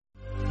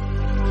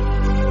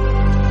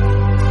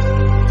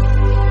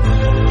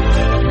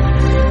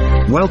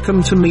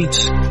Welcome to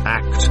Meet,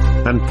 Act,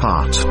 and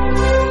Part,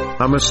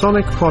 a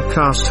Masonic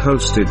podcast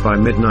hosted by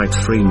Midnight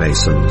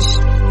Freemasons.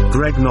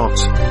 Greg Knott,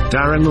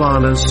 Darren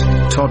Larners,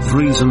 Todd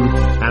Vriesen,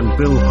 and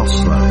Bill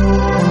Hostler.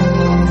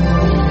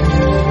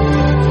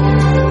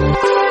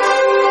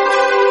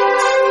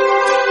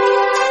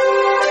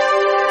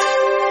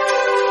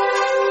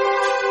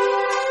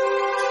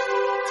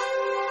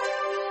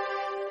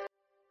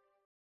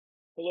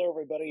 Hello,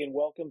 everybody, and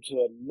welcome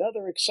to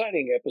another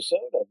exciting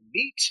episode of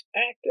Meet,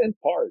 Act, and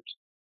Part.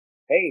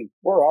 Hey,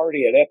 we're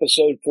already at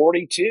episode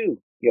 42.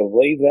 You'll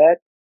believe that?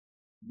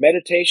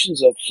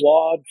 Meditations of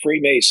Flawed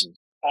Freemasons.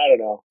 I don't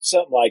know,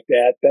 something like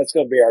that. That's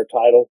going to be our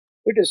title.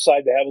 We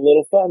decided to have a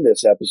little fun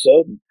this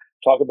episode and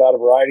talk about a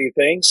variety of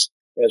things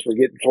as we're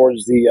getting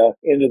towards the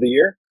end of the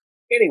year.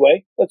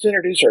 Anyway, let's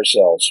introduce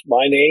ourselves.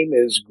 My name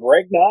is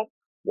Greg Knott,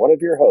 one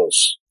of your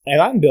hosts.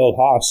 And I'm Bill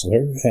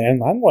Hostler,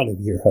 and I'm one of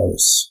your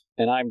hosts.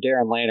 And I'm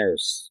Darren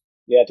Laners.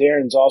 Yeah,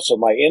 Darren's also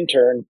my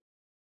intern,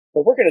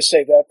 but we're going to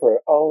save that for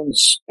our own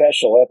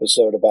special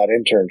episode about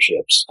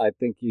internships. I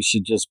think you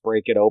should just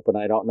break it open.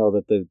 I don't know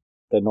that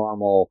the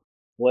normal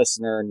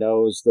listener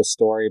knows the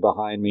story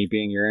behind me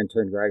being your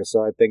intern, Greg,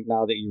 so I think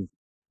now that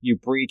you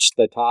breached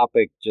the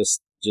topic,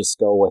 just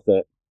go with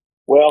it.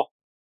 Well,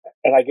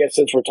 and I guess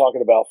since we're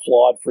talking about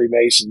flawed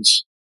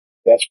Freemasons,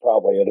 that's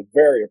probably a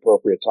very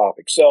appropriate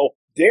topic. So,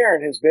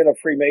 Darren has been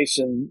a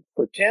Freemason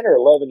for 10 or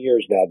 11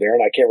 years now, Darren.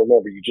 I can't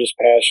remember. You just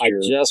passed I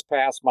just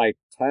passed my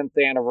 10th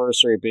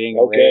anniversary being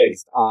Okay.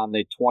 raised on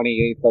the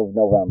 28th of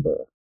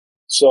November.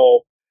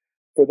 So,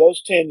 for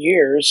those 10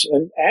 years,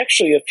 and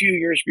actually a few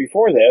years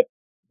before that,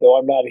 though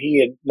I'm not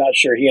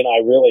sure he and I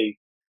really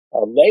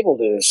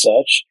labeled it as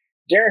such,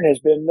 Darren has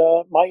been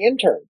my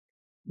intern.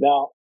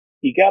 Now,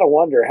 you got to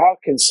wonder, how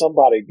can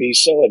somebody be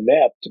so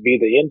inept to be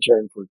the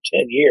intern for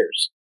 10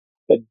 years?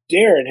 But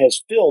Darren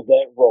has filled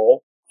that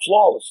role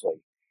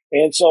flawlessly.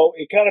 And so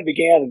it kind of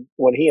began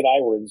when he and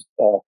I were in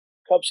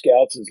Cub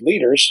Scouts as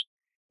leaders,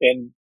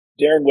 and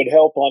Darren would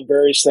help on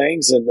various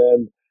things. And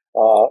then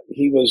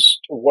he was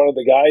one of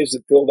the guys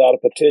that filled out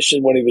a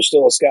petition when he was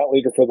still a scout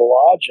leader for the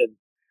lodge, and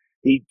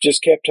he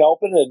just kept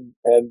helping.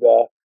 And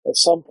at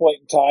some point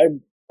in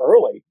time,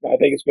 early, I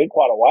think it's been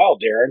quite a while,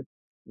 Darren,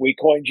 we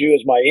coined you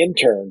as my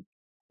intern.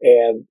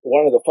 And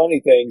one of the funny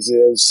things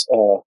is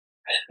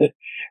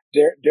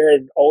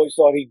Darren always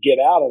thought he'd get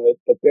out of it,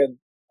 but then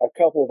a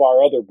couple of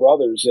our other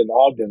brothers in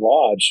Ogden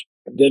Lodge,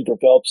 Denver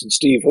Phelps and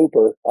Steve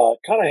Hooper,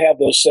 kind of have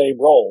those same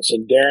roles.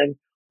 And Darren,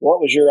 what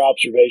was your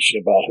observation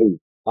about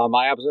Hoop?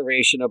 My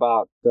observation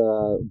about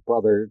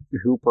Brother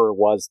Hooper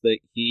was that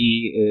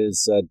he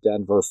is a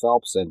Denver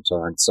Phelps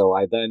intern. So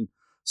I then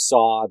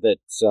saw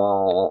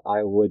that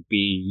I would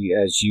be,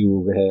 as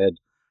you had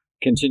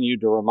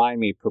continued to remind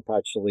me,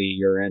 perpetually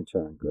your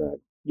intern, Greg.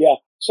 Yeah,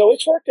 so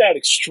it's worked out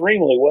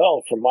extremely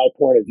well from my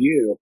point of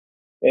view.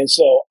 And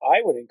so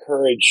I would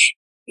encourage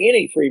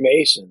any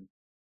Freemason,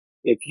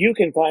 if you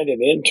can find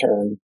an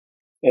intern,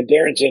 and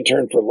Darren's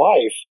intern for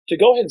life, to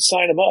go ahead and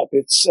sign him up.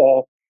 It's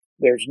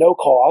there's no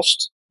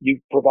cost. You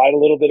provide a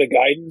little bit of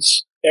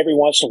guidance. Every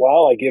once in a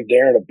while, I give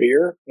Darren a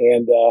beer,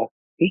 and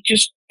he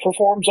just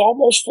performs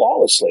almost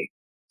flawlessly.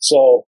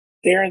 So,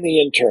 Darren the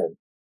intern.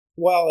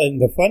 Well,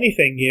 and the funny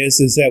thing is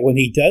that when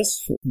he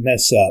does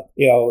mess up,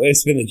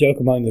 it's been a joke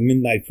among the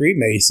Midnight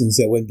Freemasons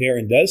that when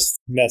Darren does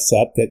mess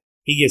up, that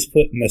he gets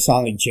put in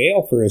Masonic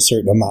jail for a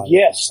certain amount of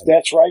Yes, time.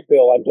 that's right,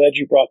 Bill. I'm glad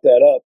you brought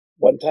that up.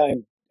 One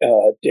time,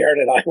 Darren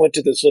and I went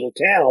to this little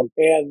town,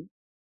 and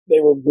they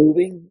were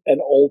moving an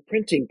old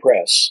printing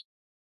press.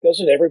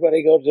 Doesn't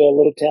everybody go to a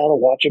little town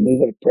and watch a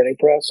moving printing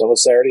press on a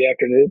Saturday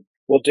afternoon?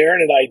 Well,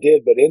 Darren and I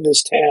did, but in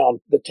this town,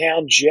 the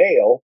town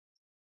jail,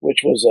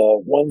 which was a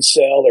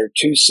 1-cell or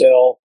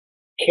 2-cell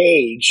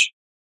cage,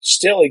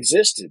 still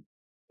existed.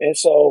 And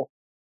so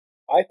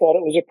I thought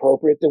it was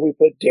appropriate that we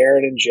put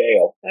Darren in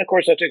jail. And of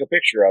course, I took a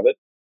picture of it.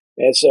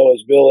 And so,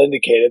 as Bill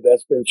indicated,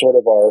 that's been sort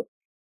of our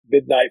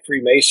Midnight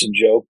Freemason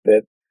joke,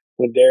 that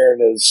when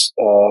Darren is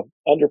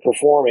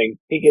underperforming,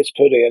 he gets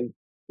put in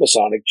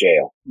Masonic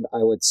jail.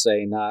 I would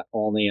say not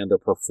only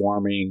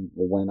underperforming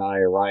when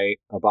I write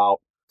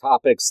about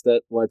topics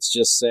that, let's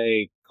just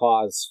say,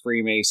 cause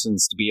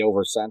Freemasons to be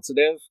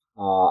oversensitive,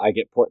 I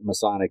get put in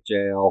Masonic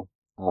jail.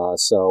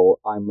 So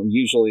I'm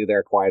usually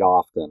there quite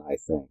often, I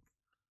think.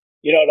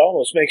 You know, it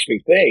almost makes me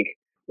think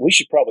we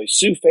should probably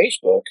sue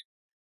Facebook,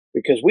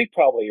 because we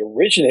probably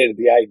originated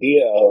the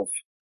idea of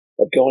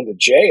going to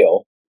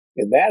jail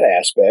in that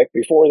aspect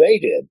before they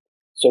did.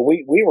 So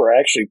we were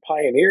actually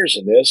pioneers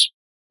in this.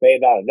 May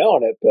not have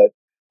known it, but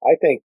I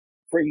think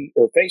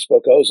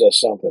Facebook owes us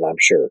something, I'm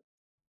sure.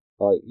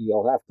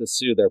 You'll have to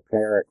sue their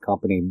parent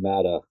company,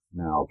 Meta,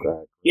 now,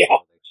 Greg. Yeah,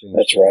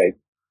 that's right.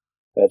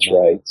 That's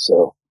right.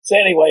 So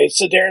anyway,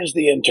 so Darren's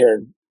the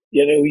intern.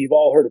 You know, you've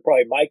all heard of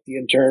probably Mike the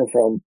intern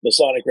from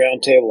Masonic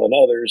Roundtable and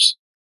others.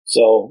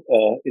 So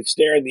it's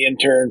Darren the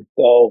intern,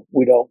 though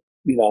we don't,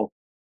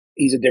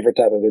 he's a different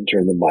type of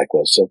intern than Mike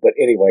was. So, but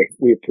anyway,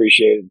 we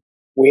appreciate it.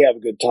 We have a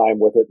good time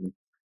with it. And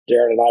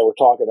Darren and I were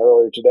talking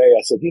earlier today.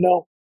 I said, we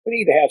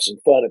need to have some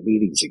fun at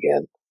meetings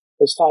again.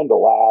 It's time to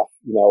laugh.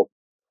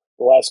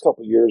 The last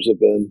couple of years have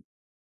been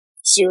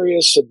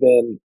serious, have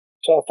been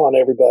tough on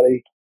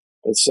everybody.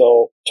 And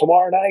so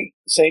tomorrow night,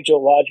 St. Joe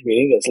Lodge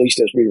meeting, at least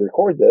as we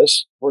record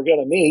this, we're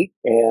going to meet.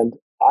 And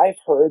I've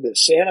heard that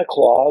Santa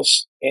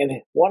Claus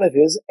and one of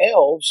his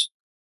elves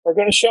are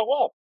going to show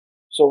up.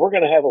 So we're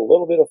going to have a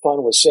little bit of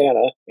fun with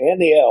Santa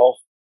and the elf.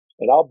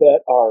 And I'll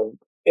bet our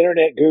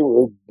internet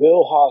guru,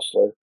 Bill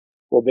Hostler,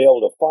 will be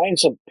able to find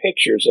some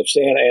pictures of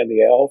Santa and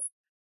the elf.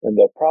 And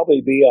they'll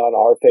probably be on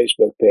our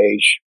Facebook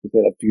page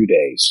within a few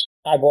days.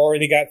 I've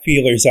already got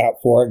feelers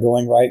out for it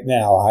going right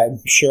now.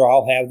 I'm sure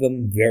I'll have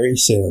them very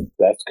soon.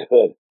 That's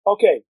good.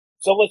 Okay,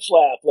 so let's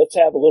laugh. Let's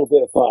have a little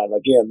bit of fun.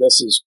 Again,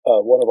 this is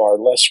one of our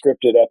less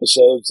scripted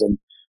episodes, and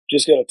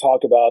just going to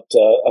talk about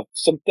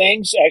some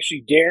things.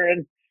 Actually,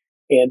 Darren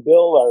and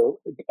Bill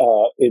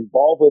are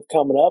involved with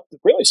coming up.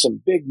 Really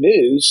some big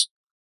news,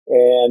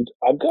 and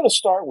I'm going to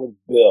start with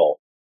Bill.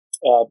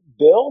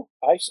 Bill,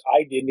 I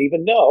didn't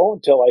even know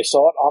until I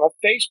saw it on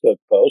a Facebook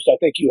post. I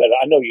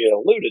know you had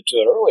alluded to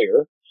it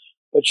earlier,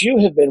 but you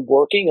have been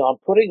working on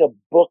putting a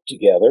book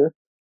together,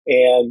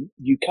 and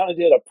you kind of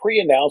did a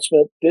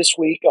pre-announcement this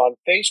week on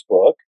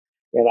Facebook,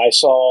 and I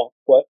saw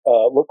what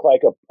looked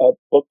like a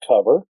book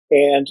cover.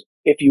 And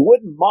if you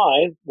wouldn't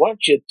mind, why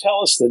don't you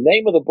tell us the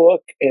name of the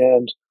book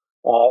and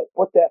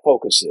what that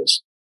focus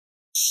is?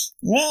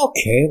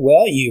 Okay,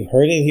 well, you've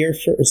heard it here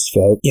first,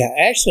 folks. Yeah,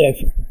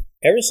 actually,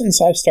 ever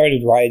since I've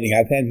started writing,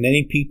 I've had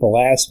many people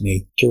ask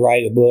me to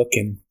write a book,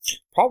 and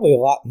probably a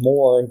lot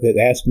more that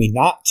asked me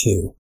not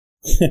to.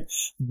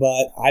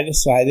 But I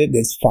decided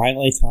it's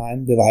finally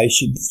time that I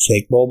should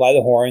take bull by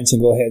the horns and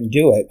go ahead and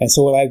do it. And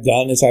so what I've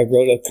done is I've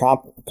wrote a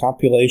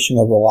compilation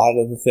of a lot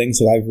of the things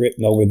that I've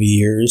written over the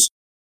years.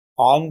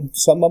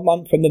 Some of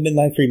them from the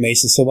Midnight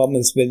Freemasons, some of them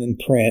has been in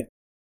print.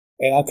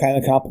 And I've kind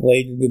of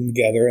compilated them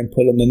together and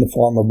put them in the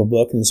form of a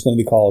book, and it's going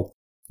to be called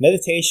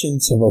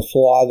Meditations of a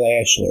Flawed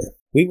Ashlar.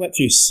 We went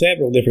through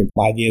several different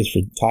ideas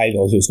for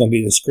titles. It was going to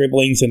be the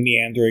scribblings and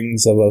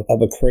meanderings of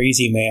a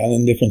crazy man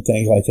and different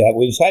things like that.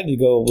 We decided to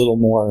go a little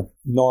more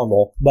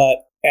normal. But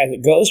as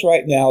it goes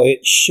right now,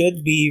 it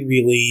should be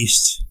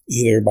released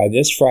either by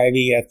this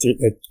Friday at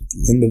the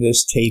end of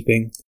this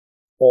taping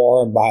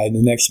or by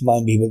the next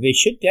Monday. But they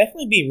should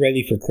definitely be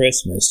ready for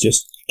Christmas.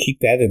 Just keep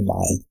that in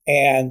mind.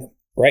 And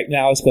right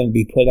now it's going to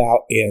be put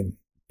out in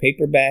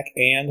paperback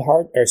and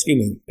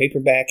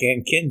paperback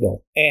and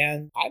Kindle.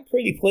 And I'm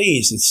pretty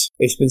pleased.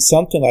 It's been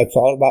something I've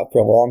thought about for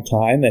a long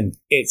time, and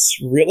it's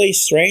really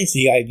strange,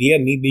 the idea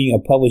of me being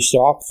a published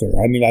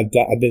author. I mean,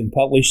 I've been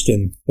published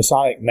in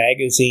Masonic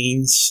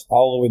magazines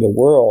all over the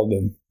world,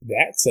 and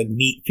that's a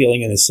neat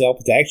feeling in itself.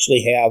 To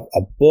actually have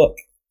a book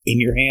in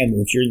your hand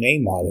with your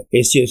name on it,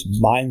 it's just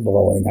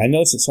mind-blowing. I know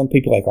that some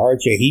people like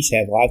RJ, he's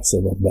had lots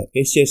of them, but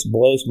it just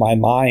blows my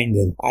mind,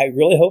 and I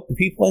really hope the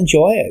people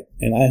enjoy it.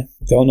 And I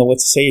don't know what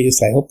to say.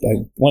 I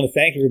want to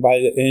thank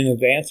everybody in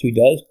advance who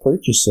does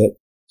purchase it.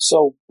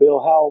 So,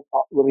 Bill,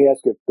 let me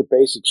ask you the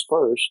basics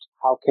first.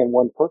 How can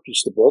one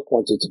purchase the book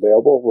once it's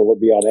available? Will it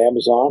be on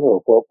Amazon,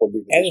 or what will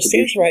be the As it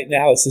stands right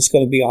now, it's just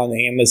going to be on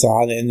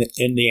Amazon and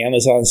in the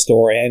Amazon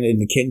store and in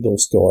the Kindle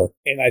store.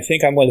 And I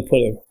think I'm going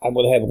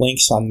to have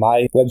links on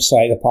my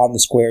website,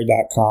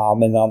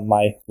 uponthesquare.com, and on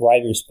my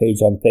writer's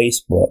page on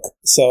Facebook.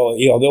 So,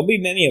 there'll be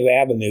many of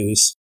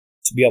avenues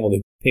to be able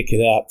to pick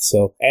it up.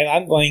 So, and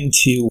I'm going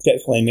to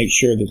definitely make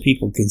sure that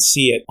people can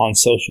see it on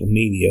social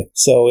media.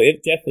 So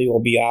it definitely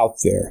will be out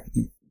there.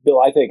 Bill,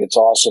 I think it's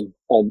awesome.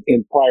 And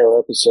in prior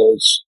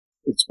episodes,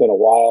 it's been a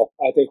while.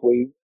 I think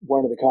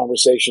one of the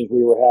conversations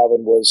we were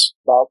having was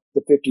about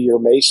the 50-year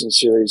Mason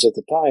series at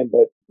the time.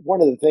 But one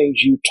of the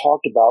things you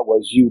talked about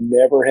was you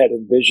never had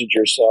envisioned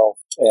yourself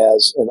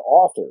as an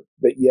author,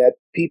 but yet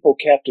people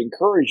kept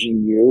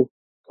encouraging you,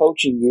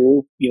 coaching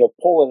you,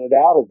 pulling it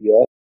out of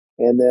you.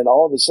 And then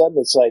all of a sudden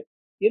it's like,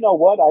 you know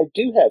what? I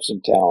do have some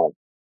talent.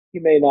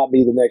 You may not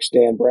be the next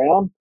Dan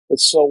Brown, but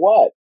so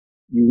what?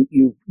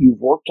 You've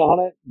worked on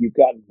it. You've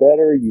gotten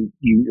better.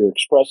 You're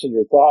expressing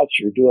your thoughts.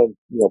 You're doing,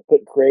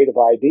 putting creative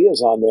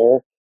ideas on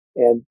there,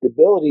 and the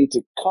ability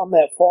to come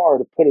that far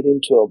to put it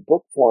into a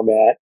book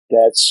format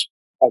that's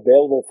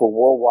available for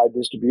worldwide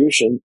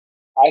distribution.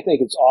 I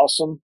think it's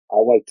awesome. I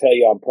want to tell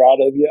you, I'm proud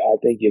of you.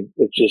 I think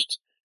it's just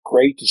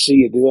great to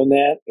see you doing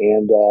that,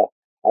 and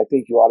I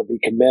think you ought to be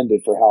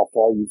commended for how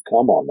far you've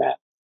come on that.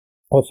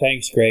 Well,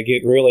 thanks, Greg.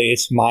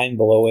 It's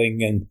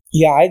mind-blowing. And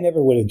yeah, I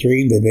never would have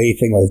dreamed of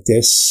anything like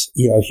this.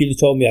 If you'd have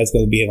told me I was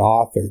going to be an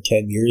author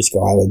 10 years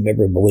ago, I would have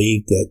never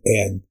believed it.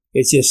 And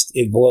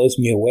it blows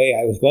me away.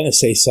 I was going to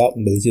say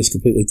something, but it's just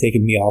completely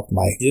taken me off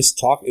this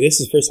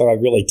is the first time I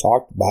really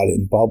talked about it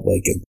in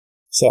public. And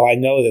so I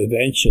know that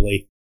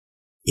eventually,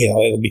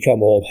 it'll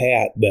become old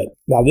hat. But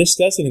now this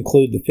doesn't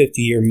include the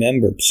 50-year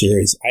member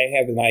series. I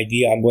have an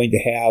idea. I'm going to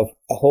have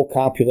a whole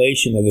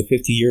compilation of the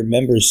 50-year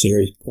member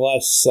series,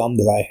 plus some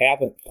that I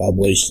haven't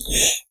published.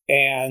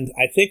 And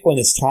I think when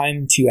it's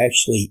time to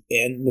actually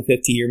end the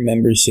 50-year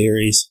member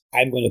series,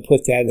 I'm going to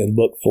put that in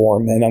book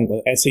form,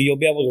 and so you'll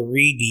be able to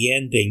read the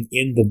ending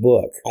in the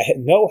book. I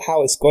know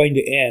how it's going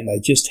to end. I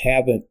just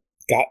haven't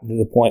gotten to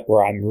the point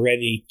where I'm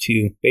ready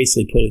to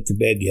basically put it to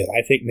bed yet.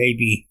 I think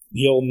maybe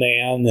the old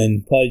man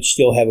and Pudge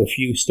still have a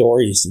few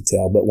stories to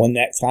tell, but when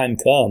that time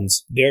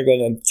comes, they're going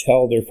to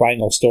tell their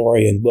final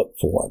story in book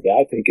form. Yeah,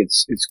 I think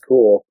it's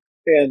cool.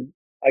 And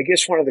I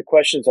guess one of the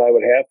questions I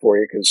would have for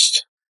you,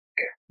 because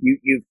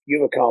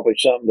you've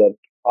accomplished something that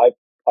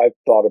I've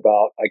thought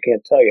about, I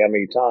can't tell you how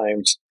many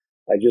times.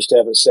 I just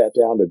haven't sat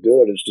down to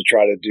do it, is to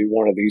try to do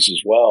one of these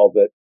as well.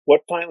 But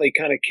what finally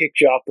kind of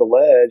kicked you off the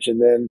ledge,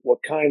 and then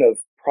what kind of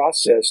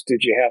process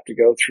did you have to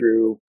go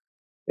through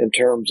in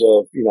terms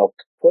of,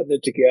 putting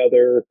it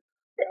together?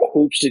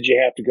 Hoops did you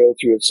have to go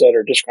through, et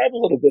cetera? Describe a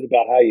little bit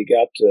about how you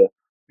got to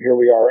here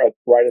we are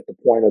right at the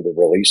point of the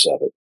release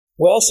of it.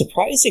 Well,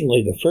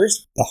 surprisingly,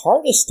 the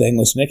hardest thing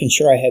was making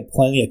sure I had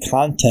plenty of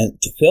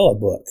content to fill a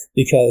book,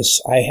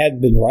 because I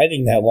hadn't been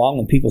writing that long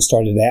when people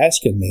started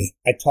asking me.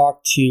 I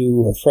talked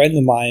to a friend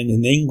of mine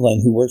in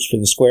England who works for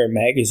the Square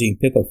magazine,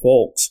 Pippa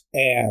Folks,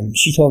 and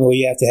she told me, well,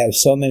 you have to have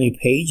so many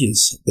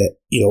pages that,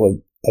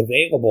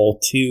 available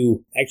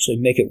to actually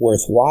make it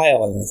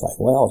worthwhile. And it's like,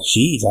 well,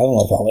 geez, I don't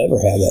know if I'll ever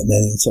have that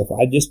many. So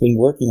I've just been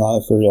working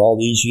on it for all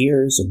these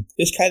years and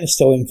just kind of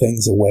stowing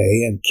things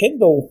away. And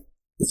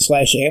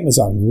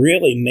Kindle/Amazon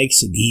really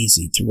makes it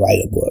easy to write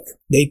a book.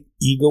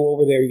 You go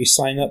over there, you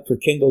sign up for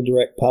Kindle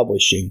Direct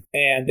Publishing,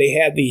 and they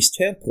have these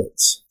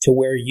templates to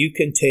where you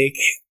can take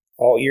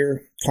all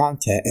your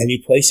content and you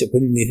place it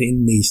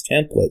within these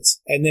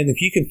templates. And then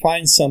if you can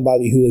find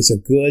somebody who is a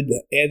good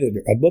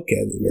editor, a book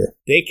editor,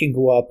 they can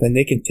go up and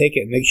they can take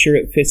it and make sure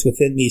it fits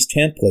within these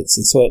templates,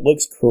 and so it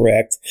looks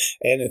correct.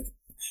 And if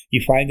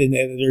you find an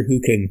editor who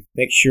can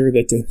make sure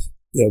that the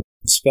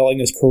spelling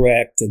is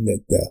correct and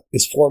that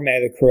it's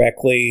formatted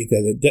correctly,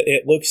 that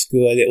it looks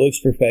good, it looks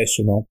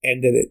professional,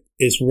 and that it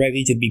is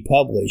ready to be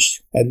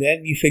published. And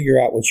then you figure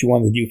out what you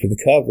want to do for the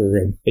cover.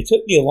 And it took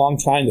me a long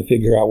time to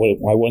figure out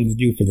what I wanted to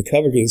do for the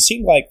cover, because it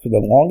seemed like for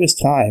the longest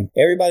time,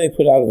 everybody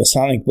put out a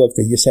Masonic book,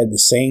 they just had the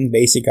same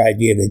basic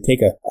idea. They'd take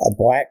a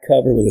black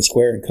cover with a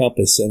square and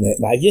compass in it.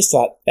 And I just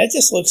thought, that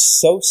just looks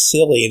so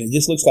silly, and it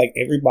just looks like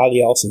everybody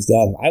else has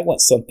done. I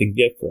want something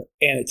different.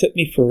 And it took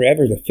me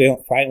forever to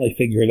finally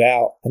figure it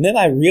out. And then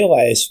I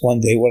realized one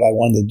day what I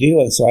wanted to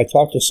do. And so I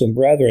talked to some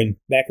brethren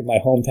back in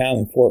my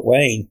hometown in Fort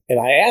Wayne, and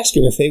I asked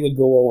them if they would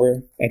go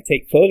over and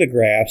take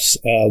photographs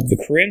of the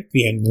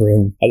Corinthian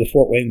room of the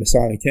Fort Wayne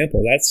Masonic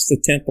Temple. That's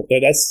the temple.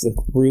 That's the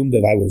room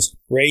that I was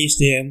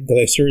raised in, that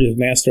I served as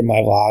master of my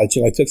lodge.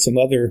 And I took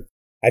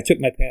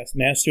my past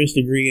master's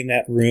degree in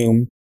that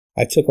room.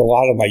 I took a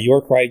lot of my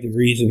Yorkright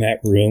degrees in that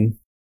room.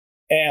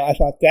 And I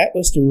thought that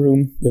was the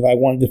room that I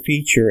wanted to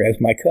feature as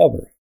my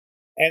cover.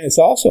 And it's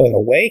also, in a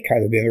way,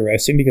 kind of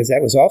interesting, because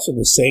that was also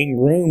the same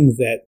room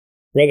that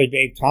Brother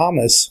Dave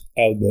Thomas,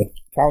 the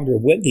founder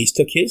of Wendy's,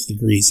 took his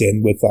degrees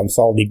in with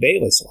Saul D.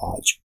 Bayless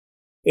Lodge.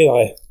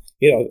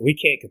 We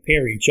can't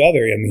compare each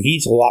other. I mean,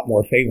 he's a lot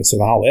more famous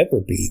than I'll ever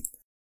be.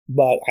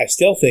 But I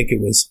still think it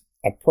was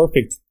a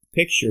perfect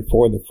picture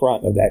for the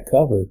front of that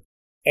cover.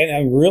 And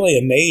I'm really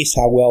amazed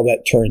how well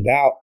that turned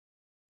out,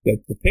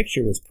 that the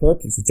picture was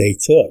perfect that they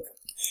took.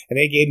 And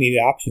they gave me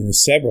the option of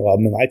several of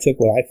them, and I took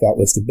what I thought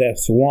was the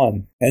best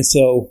one. And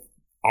so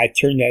I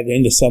turned that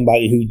into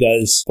somebody who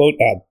does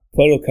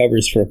photo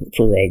covers for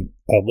a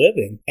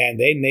living, and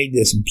they made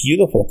this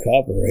beautiful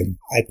cover. And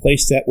I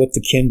placed that with the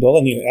Kindle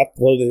and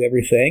uploaded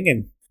everything,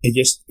 and it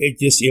just a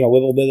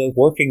little bit of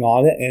working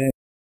on it, and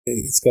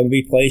it's going to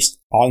be placed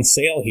on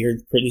sale here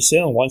pretty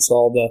soon once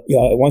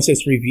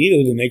it's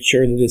reviewed, and make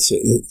sure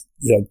that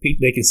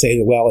they can say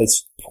that, well,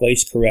 it's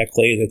placed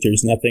correctly, that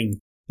there's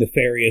nothing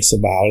nefarious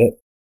about it,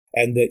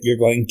 and that you're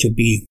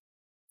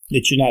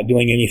not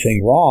doing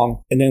anything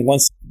wrong. And then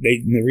once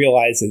they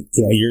realize that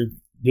you're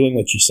doing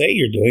what you say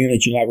you're doing, and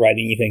that you're not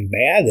writing anything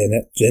bad in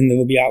it, then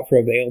it'll be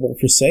available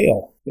for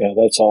sale. Yeah,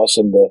 that's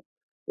awesome. The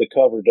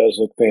cover does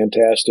look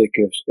fantastic.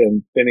 If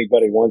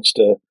anybody wants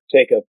to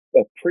take a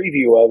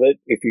preview of it,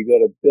 if you go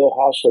to Bill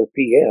Hostler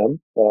PM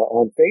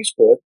on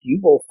Facebook, you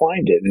will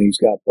find it. And he's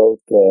got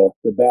both the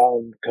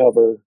bound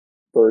cover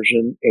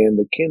version and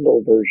the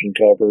Kindle version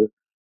cover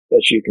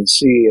that you can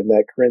see. And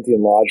that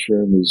Corinthian Lodge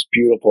room is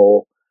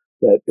beautiful.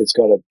 That it's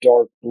got a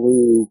dark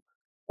blue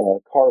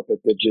carpet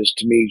that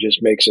to me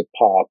makes it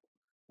pop.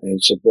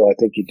 And so, Bill, I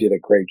think you did a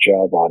great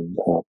job on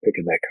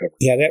picking that cover.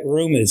 Yeah, that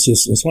room it's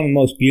one of the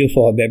most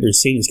beautiful I've ever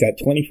seen. It's got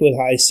 20-foot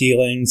high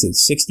ceilings.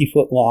 It's 60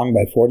 foot long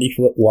by 40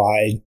 foot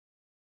wide.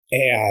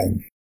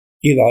 And,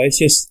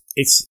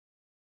 it's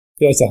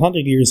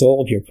 100 years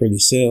old here pretty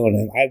soon.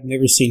 And I've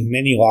never seen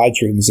many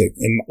lodge rooms I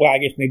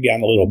guess maybe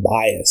I'm a little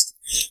biased,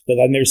 but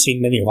I've never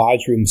seen many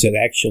lodge rooms that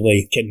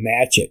actually can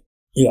match it.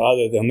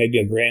 Other than maybe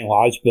a Grand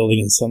Lodge building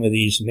in some of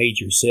these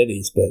major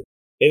cities. But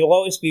it'll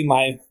always be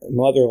my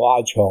mother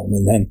lodge home.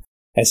 And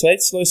so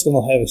it's always going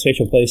to have a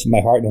special place in my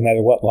heart no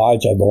matter what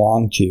lodge I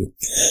belong to.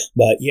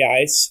 But yeah,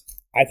 I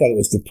thought it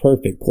was the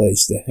perfect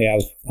place to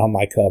have on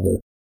my cover.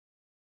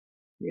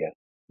 Yeah,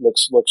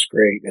 looks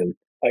great. And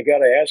I got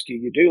to ask you,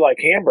 you do like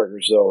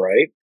hamburgers though,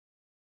 right?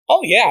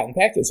 Oh yeah. In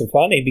fact, it's so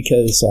funny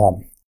because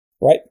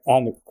right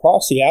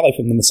across the alley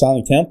from the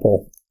Masonic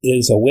Temple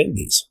is a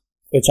Wendy's.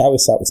 which I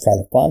always thought was kind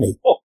of funny.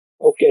 Oh,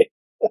 okay.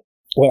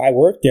 When I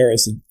worked there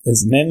as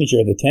manager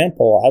of the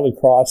temple, I would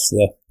cross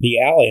the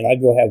alley and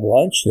I'd go have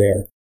lunch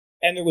there.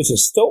 And there was a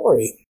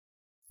story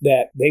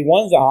that they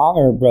wanted to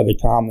honor Brother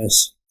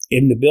Thomas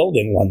in the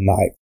building one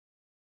night.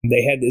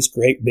 They had this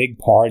great big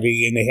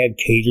party and they had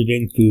catered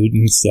in food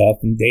and stuff,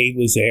 and Dave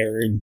was there,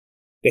 and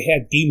they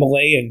had Dee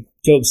Malay and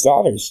Job's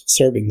daughters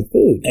serving the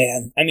food.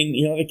 And I mean,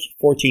 they're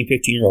 14,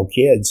 15-year-old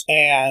kids.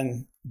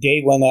 And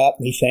Dave went up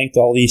and he thanked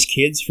all these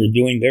kids for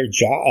doing their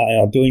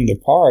job, doing their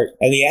part.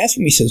 And he asked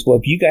me, he says, well,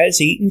 have you guys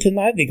eaten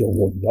tonight? They go,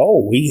 well,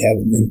 no, we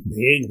haven't.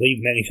 They didn't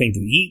leave them anything to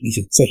eat. He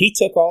said, so he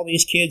took all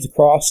these kids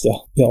across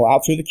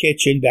out through the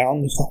kitchen,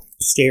 down the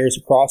stairs,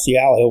 across the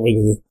alley, over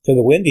to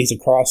the Wendy's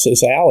across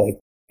this alley.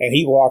 And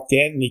he walked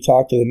in and he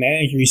talked to the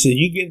manager. He said,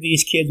 you give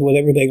these kids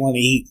whatever they want to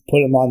eat,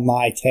 put them on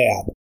my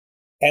tab.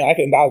 And I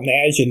can about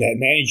imagine that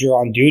manager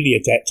on duty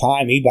at that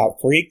time, he about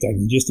freaked. I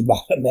can just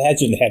about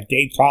imagine to have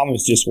Dave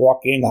Thomas just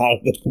walk in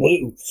out of the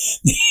blue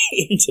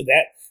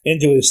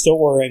into his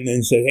store and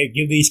then said, hey,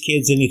 give these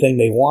kids anything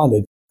they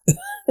wanted.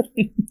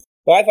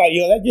 But I thought,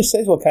 that just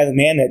says what kind of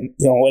man that,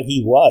 what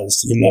he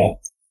was, Yeah.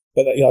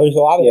 But, there's a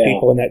lot of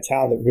people in that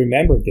town that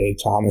remember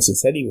Dave Thomas and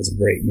said he was a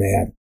great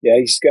man. Yeah,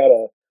 he's got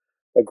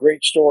a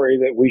great story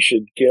that we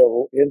should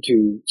go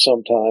into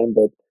sometime,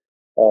 but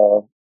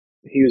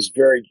he was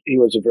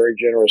a very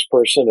generous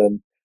person, and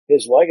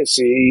his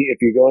legacy,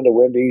 if you go into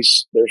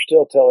Wendy's, they're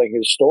still telling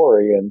his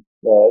story. And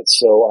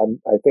so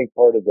I think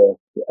part of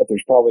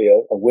there's probably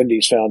a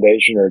Wendy's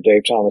Foundation or a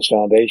Dave Thomas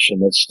Foundation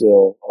that's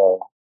still,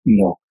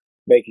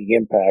 making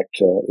impact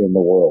in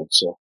the world.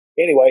 So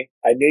anyway,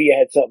 I knew you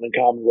had something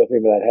in common with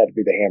him, and that had to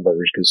be the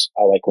hamburgers, because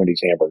I like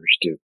Wendy's hamburgers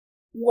too.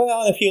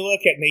 Well, if you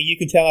look at me, you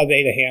can tell I've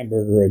ate a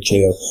hamburger or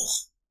two.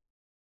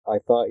 I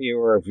thought you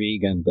were a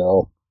vegan,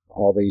 Bill,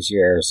 all these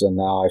years, and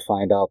now I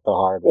find out the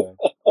hard way.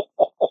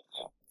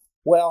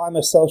 Well, I'm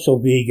a social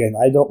vegan.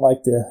 I don't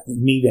like to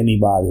meet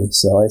anybody,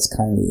 so it's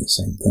kind of the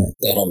same thing.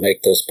 That'll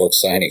make those book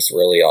signings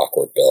really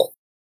awkward, Bill.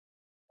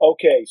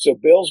 Okay, so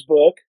Bill's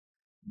book,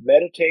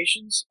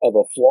 Meditations of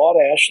a Flawed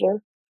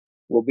Ashlar,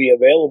 will be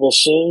available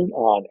soon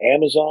on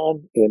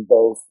Amazon in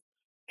both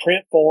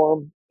print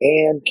form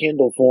and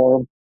Kindle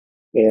form.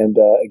 And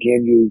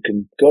again, you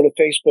can go to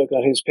Facebook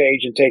on his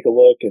page and take a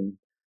look. And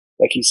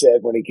like he said,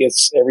 when he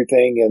gets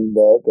everything in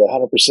the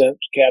 100%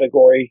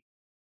 category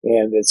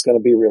and it's going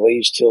to be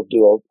released, he'll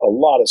do a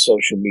lot of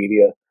social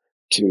media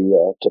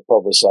to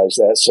publicize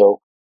that.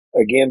 So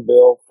again,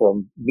 Bill,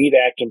 from Meet,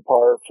 Act, and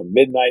Part, from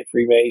Midnight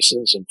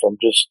Freemasons, and from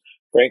just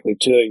frankly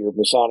two of your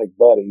Masonic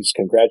buddies,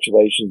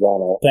 congratulations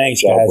on a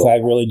Thanks, guys. Book. I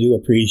really do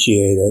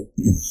appreciate it.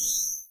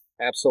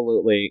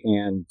 Absolutely.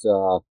 And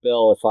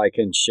Bill, if I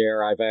can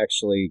share,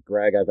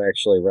 Greg, I've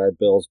actually read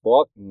Bill's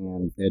book,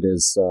 and it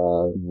is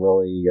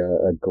really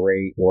a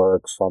great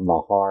work from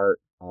the heart.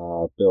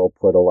 Bill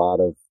put a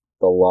lot of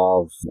the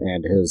love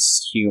and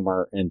his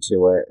humor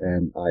into it,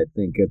 and I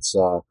think it's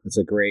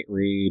a great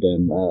read,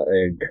 and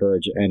I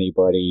encourage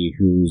anybody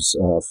who's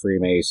a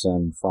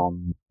Freemason,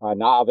 from a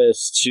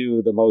novice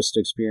to the most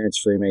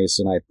experienced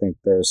Freemason. I think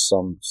there's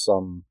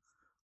some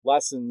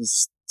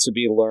lessons to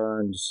be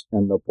learned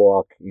in the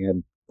book,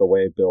 and the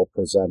way Bill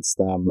presents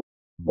them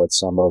with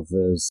some of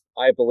his,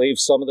 I believe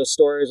some of the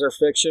stories are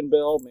fiction,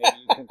 Bill. Maybe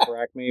you can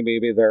correct me.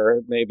 Maybe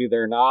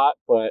they're not,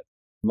 but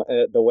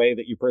the way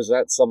that you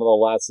present some of the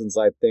lessons,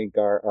 I think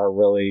are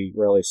really,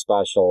 really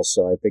special.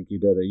 So I think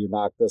you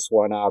knocked this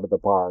one out of the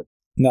park.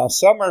 No,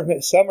 some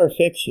are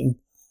fiction.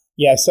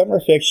 Yeah, some are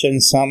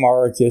fiction. Some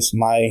are just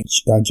my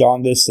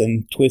jaundiced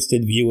and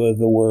twisted view of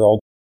the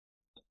world.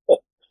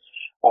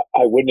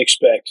 I wouldn't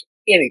expect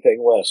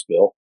anything less,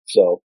 Bill.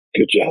 So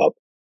good job.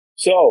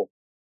 So,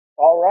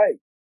 all right.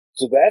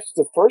 So that's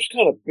the first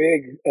kind of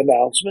big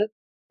announcement.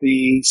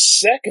 The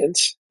second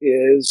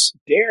is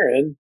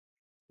Darren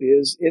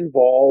is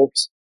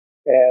involved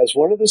as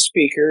one of the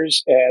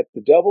speakers at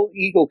the Double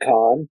Eagle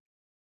Con,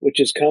 which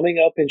is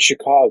coming up in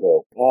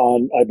Chicago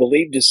on, I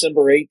believe,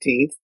 December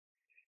 18th.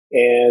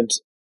 And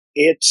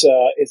it's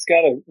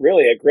got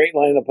really a great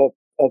lineup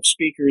of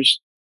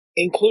speakers,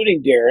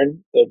 including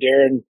Darren, though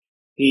Darren,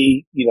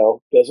 he,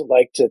 doesn't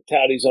like to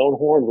tout his own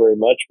horn very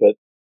much, but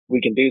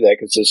we can do that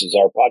because this is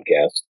our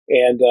podcast.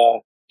 And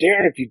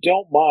Darren, if you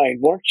don't mind,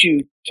 why don't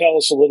you tell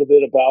us a little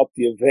bit about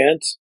the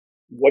event,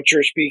 what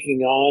you're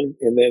speaking on,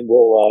 and then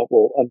we'll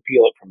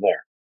unpeel it from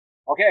there.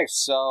 Okay,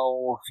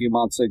 so a few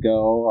months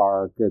ago,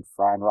 our good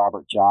friend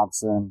Robert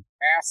Johnson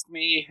asked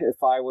me if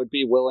I would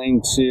be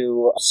willing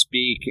to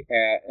speak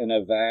at an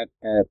event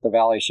at the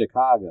Valley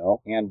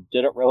Chicago, and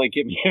didn't really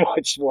give me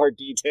much more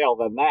detail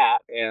than that.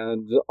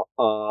 And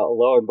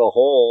lo and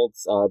behold,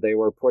 they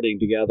were putting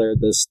together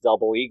this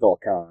Double Eagle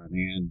Con,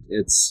 and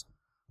it's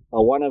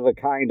a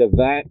one-of-a-kind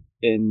event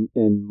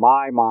in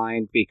my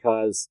mind,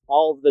 because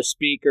all of the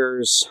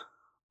speakers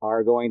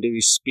are going to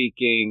be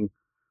speaking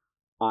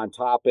on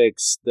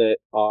topics that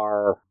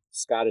are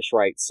Scottish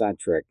Rite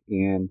centric,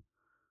 and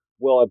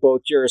we'll have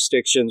both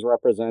jurisdictions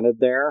represented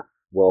there.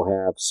 We'll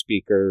have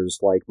speakers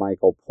like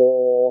Michael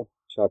Pohl,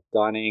 Chuck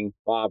Dunning,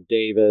 Bob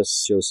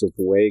Davis, Joseph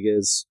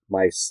Boyegas,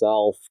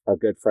 myself, our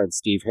good friend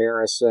Steve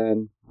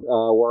Harrison.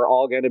 We're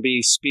all going to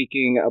be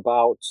speaking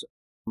about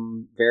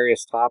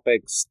various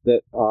topics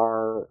that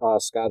are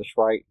Scottish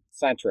Rite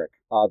centric.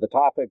 The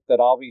topic that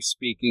I'll be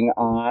speaking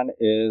on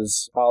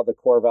is how the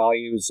core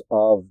values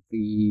of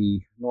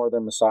the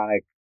Northern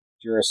Masonic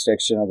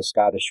jurisdiction of the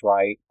Scottish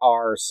Rite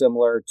are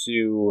similar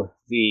to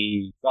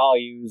the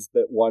values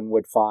that one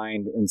would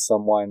find in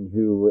someone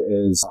who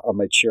is a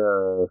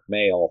mature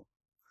male.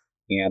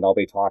 And I'll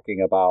be talking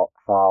about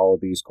how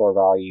these core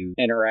values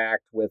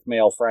interact with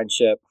male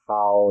friendship,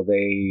 how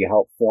they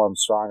help form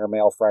stronger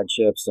male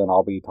friendships, and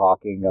I'll be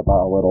talking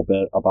about a little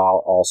bit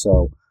about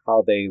also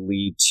how they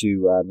lead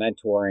to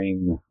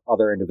mentoring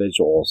other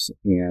individuals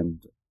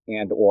and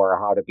or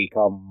how to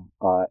become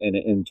an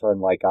intern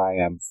like I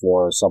am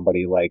for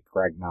somebody like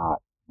Greg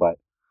Knott. But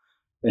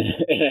in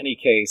any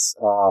case,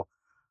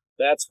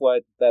 that's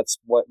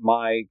what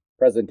my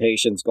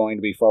presentation is going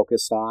to be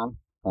focused on,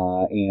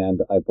 and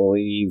I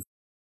believe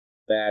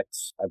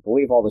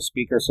all the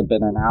speakers have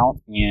been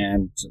announced,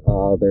 and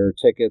their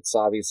tickets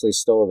obviously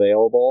still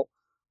available.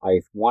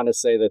 I want to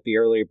say that the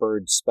early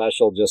bird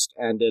special just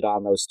ended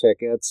on those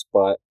tickets,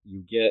 but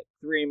you get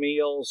 3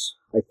 meals,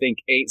 I think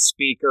 8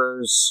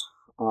 speakers,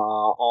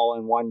 all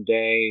in one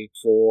day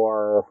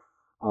for,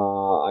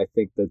 I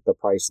think that the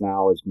price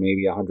now is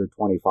maybe $125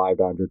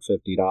 to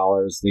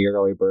 $150. The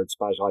early bird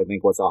special, I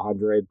think, was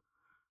 $190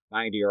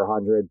 or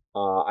 $100.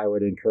 I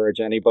would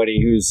encourage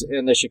anybody who's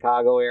in the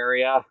Chicago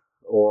area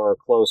or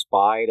close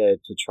by to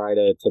try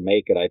to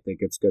make it. I think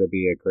it's going to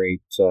be a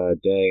great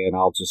day, and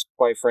I'll just,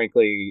 quite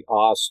frankly,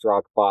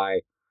 awestruck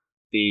by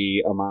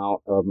the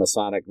amount of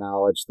Masonic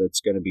knowledge that's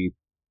going to be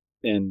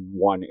in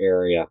one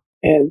area.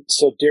 And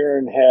so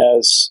Darren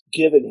has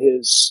given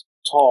his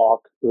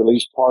talk, or at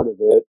least part of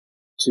it,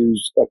 to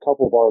a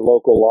couple of our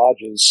local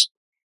lodges.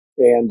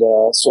 And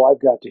so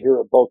I've got to hear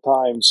it both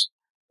times.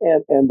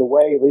 And the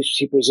way, at least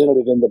he presented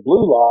it in the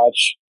Blue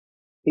Lodge,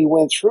 he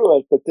went through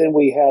it, but then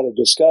we had a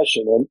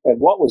discussion. And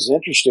what was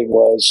interesting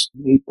was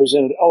he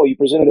presented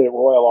it at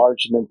Royal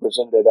Arch and then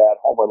presented it at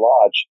Homer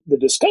Lodge. The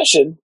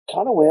discussion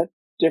kind of went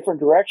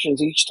different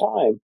directions each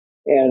time.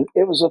 And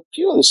it was a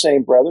few of the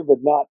same brother,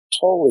 but not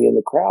totally in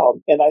the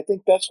crowd. And I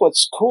think that's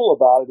what's cool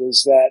about it,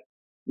 is that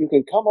you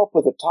can come up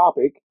with a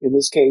topic, in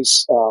this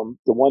case, the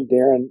one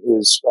Darren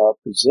is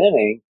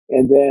presenting,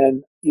 and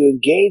then you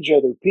engage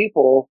other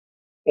people,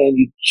 and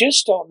you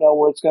just don't know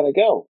where it's going to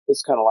go.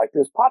 It's kind of like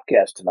this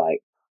podcast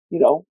tonight. You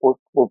know,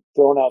 we're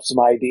throwing out some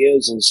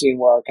ideas and seeing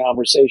where our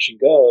conversation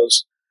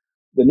goes.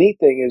 The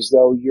neat thing is,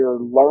 though, you're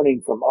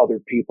learning from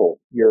other people.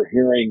 You're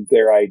hearing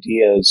their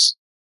ideas.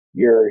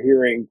 You're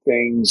hearing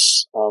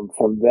things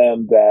from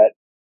them that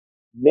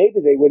maybe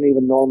they wouldn't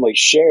even normally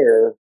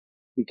share,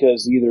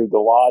 because either the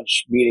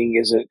lodge meeting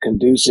isn't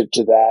conducive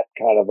to that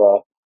kind of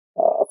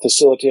a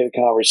facilitated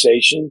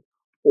conversation,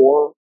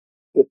 or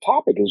the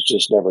topic has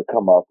just never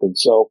come up. And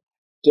so,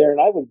 Darren,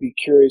 I would be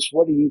curious,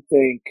 what do you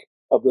think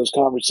of those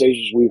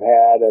conversations we've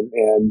had,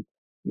 and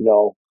you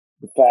know,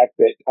 the fact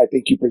that I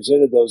think you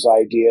presented those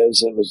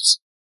ideas, and it was,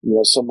 you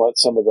know, somewhat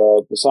some of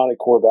the Masonic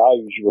core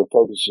values you were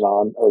focusing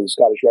on, or the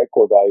Scottish Rite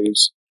core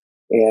values.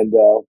 And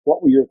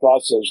what were your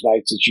thoughts those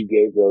nights that you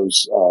gave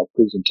those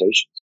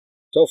presentations?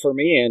 So for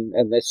me,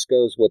 and this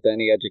goes with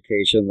any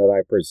education that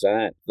I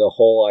present, the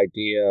whole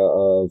idea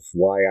of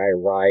why I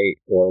write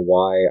or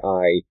why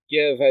I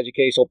give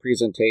educational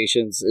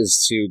presentations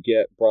is to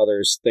get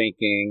brothers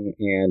thinking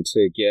and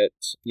to get,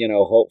 you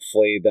know,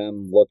 hopefully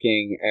them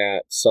looking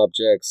at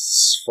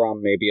subjects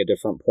from maybe a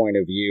different point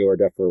of view or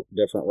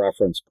different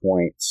reference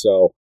point.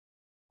 So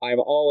I'm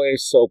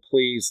always so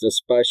pleased,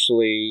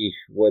 especially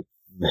with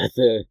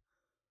the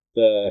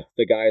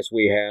guys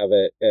we have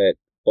at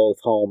both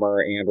Homer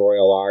and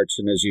Royal Arch,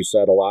 and as you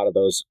said, a lot of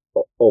those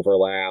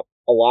overlap.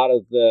 A lot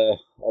of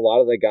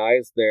the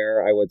guys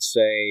there, I would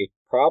say,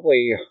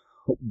 probably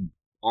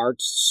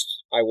aren't,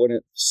 I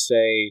wouldn't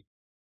say,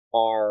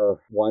 are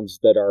ones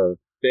that are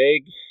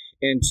big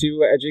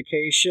into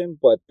education,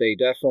 but they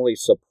definitely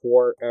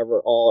support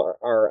all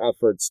our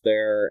efforts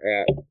there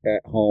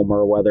at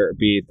Homer, whether it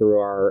be through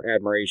our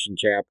Admiration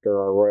chapter,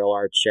 our Royal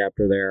Arch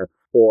chapter there,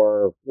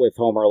 or with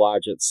Homer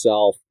Lodge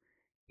itself.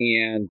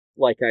 And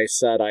like I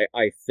said,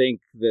 I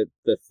think that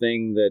the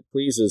thing that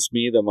pleases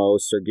me the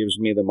most or gives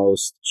me the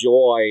most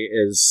joy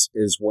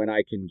is when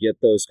I can get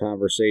those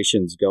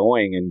conversations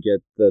going and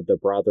get the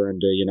brethren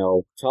to, you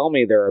know, tell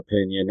me their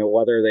opinion.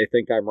 Whether they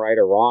think I'm right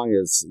or wrong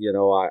is, you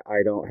know,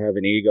 I don't have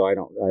an ego. I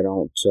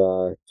don't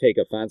take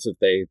offense if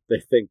they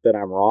think that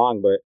I'm wrong,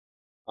 but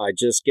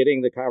just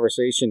getting the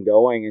conversation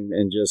going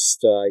and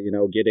just, you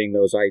know, getting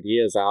those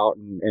ideas out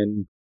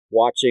and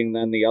watching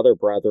then the other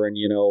brethren,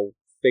 you know,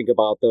 think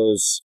about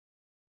those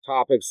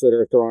topics that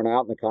are thrown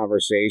out in the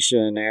conversation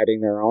and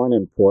adding their own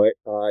input.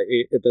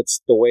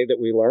 That's the way that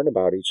we learn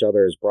about each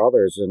other as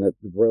brothers. And it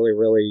really,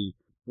 really,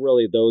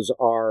 really, those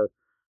are,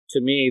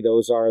 to me,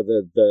 those are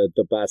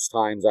the best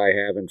times I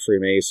have in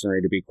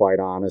Freemasonry, to be quite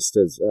honest,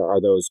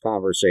 are those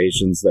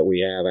conversations that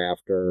we have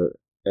after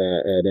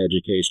an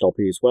educational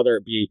piece, whether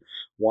it be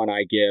one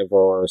I give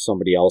or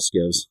somebody else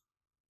gives.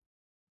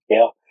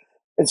 Yeah.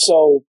 And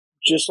so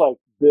just like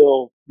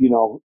Bill,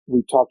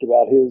 we talked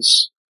about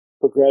his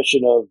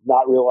progression of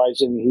not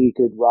realizing he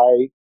could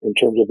write in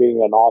terms of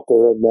being an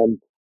author, and then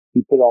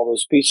he put all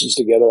those pieces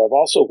together. I've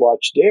also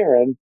watched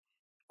Darren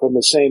from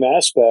the same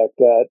aspect,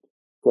 that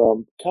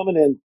from coming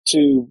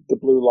into the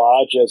Blue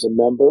Lodge as a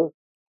member,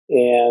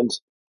 and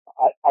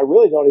I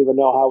really don't even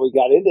know how we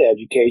got into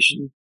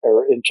education,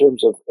 or in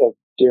terms of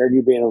Darren,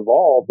 you being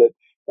involved, but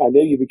I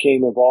knew you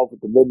became involved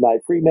with the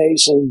Midnight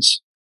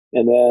Freemasons,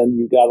 and then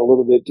you got a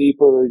little bit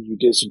deeper, you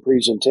did some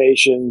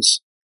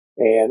presentations,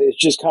 and it's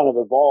just kind of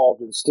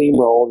evolved and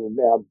steamrolled. And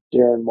now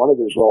Darren, one of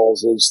his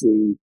roles is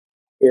the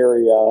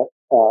area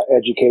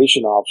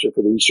education officer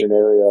for the Eastern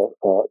Area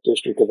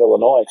District of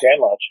Illinois, Fan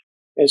Lodge.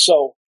 And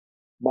so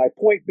my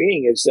point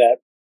being is that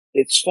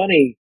it's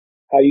funny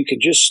how you can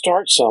just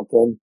start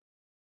something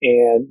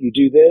and you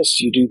do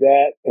this, you do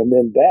that, and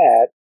then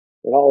that,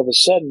 and all of a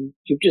sudden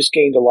you've just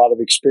gained a lot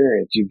of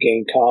experience. You've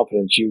gained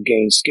confidence, you've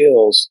gained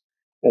skills.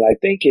 And I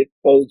think it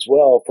bodes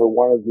well for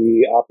one of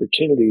the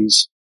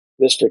opportunities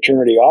this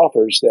fraternity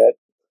offers, that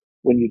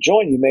when you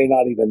join, you may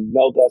not even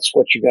know that's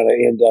what you're going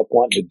to end up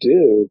wanting to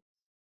do.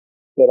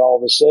 But all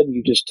of a sudden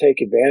you just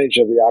take advantage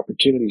of the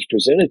opportunities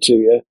presented to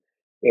you,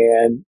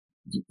 and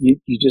you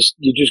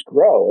just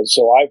grow. And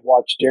so I've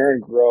watched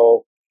Darren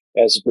grow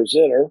as a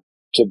presenter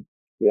to,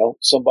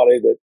 somebody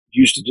that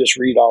used to just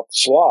read off the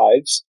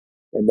slides,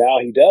 and now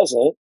he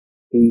doesn't.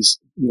 He's,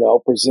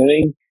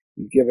 presenting,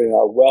 he's giving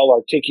a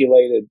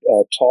well-articulated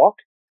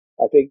talk.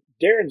 I think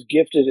Darren's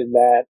gifted in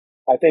that.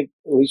 I think,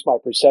 at least my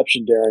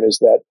perception, Darren, is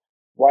that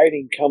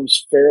writing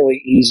comes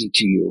fairly easy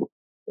to you,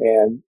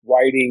 and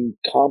writing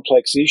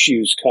complex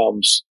issues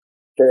comes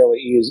fairly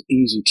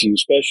easy to you,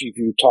 especially if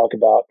you talk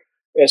about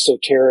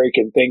esoteric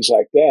and things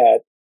like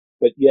that.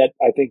 But yet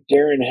I think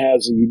Darren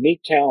has a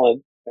unique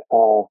talent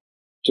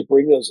to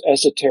bring those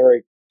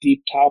esoteric,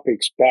 deep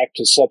topics back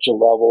to such a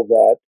level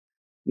that,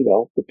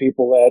 the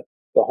people at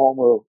the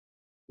Homer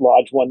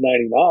Lodge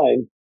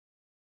 199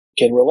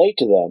 can relate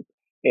to them.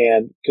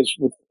 And because,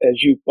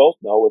 as you both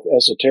know, with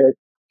esoteric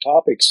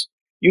topics,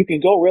 you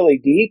can go really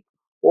deep,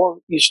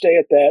 or you stay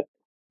at that,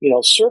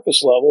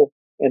 surface level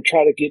and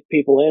try to get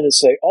people in and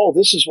say, oh,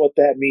 this is what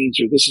that means,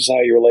 or this is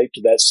how you relate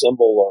to that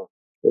symbol,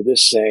 or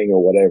this saying,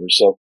 or whatever.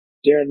 So,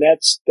 Darren,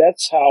 that's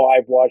how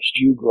I've watched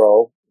you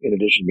grow, in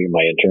addition to being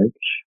my intern.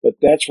 But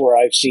that's where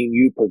I've seen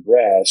you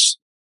progress,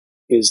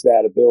 is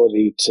that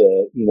ability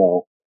to,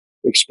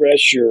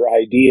 express your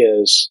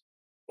ideas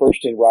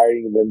first in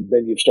writing, and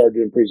then you've started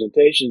doing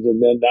presentations, and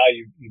then now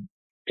you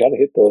kind of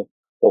hit the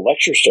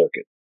lecture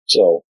circuit.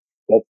 So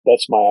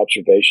that's my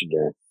observation,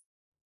 Darren.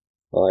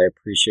 Well, I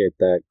appreciate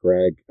that,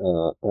 Greg.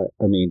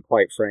 I mean,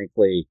 quite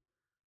frankly,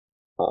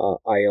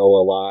 I owe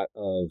a lot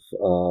of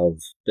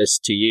this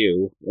to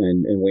you,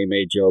 and we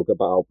may joke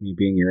about me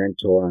being your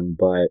intern,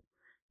 but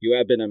you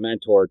have been a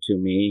mentor to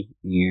me,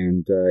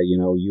 and,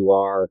 you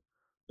are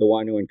the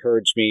one who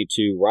encouraged me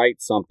to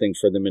write something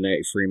for the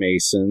Midnight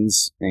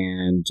Freemasons.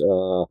 And,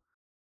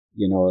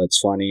 it's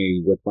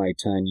funny, with my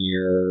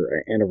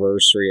 10-year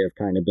anniversary, I've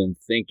kind of been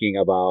thinking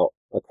about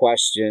a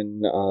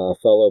question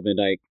fellow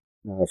Midnight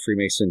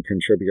Freemason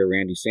contributor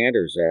Randy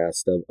Sanders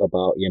asked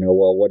about,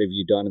 well, what have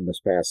you done in this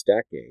past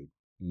decade?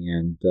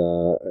 And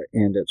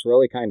it's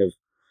really kind of,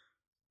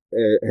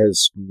 it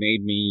has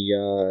made me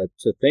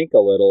to think a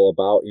little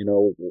about,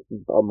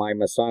 my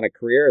Masonic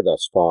career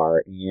thus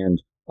far.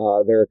 And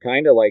they're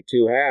kind of like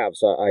two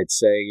halves. I'd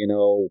say,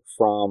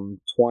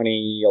 from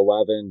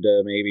 2011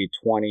 to maybe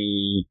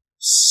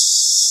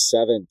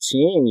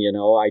 2017,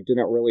 I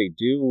didn't really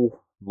do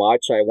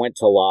much. I went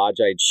to Lodge.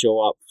 I'd show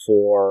up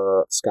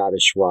for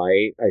Scottish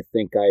Rite. I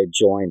think I had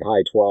joined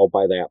High 12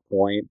 by that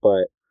point,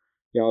 but,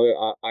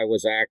 I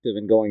was active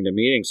in going to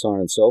meetings, so on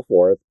and so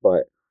forth,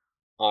 but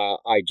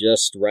I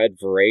just read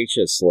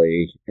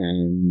voraciously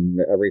and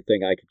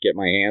everything I could get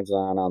my hands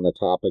on the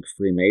topic of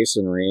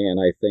Freemasonry. And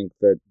I think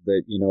that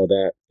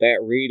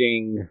that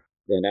reading,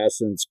 in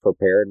essence,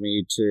 prepared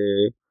me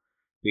to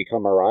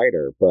become a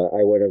writer. But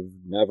I would have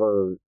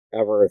never,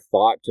 ever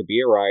thought to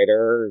be a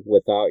writer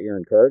without your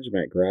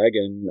encouragement, Greg.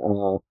 And,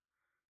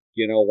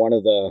 one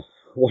of the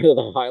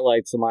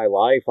highlights of my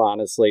life,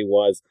 honestly,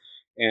 was,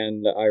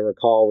 and I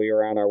recall we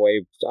were on our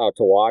way out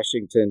to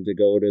Washington to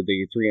go to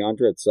the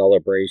 300th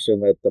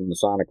celebration that the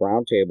Masonic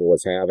Roundtable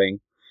was having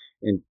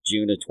in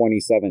June of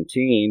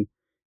 2017.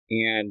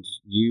 And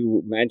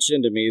you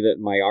mentioned to me that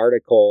my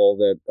article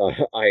that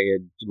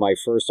my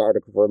first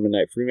article for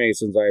Midnight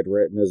Freemasons I had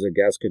written as a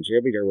guest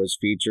contributor was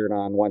featured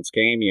on Whence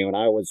Came You. And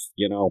I was,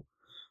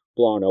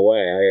 blown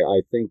away.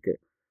 I think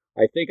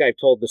I've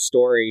told the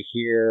story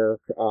here,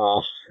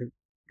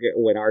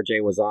 when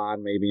RJ was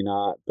on, maybe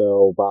not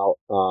though, about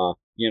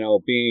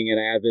being an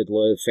avid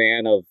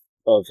fan of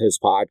his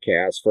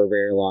podcast for a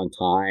very long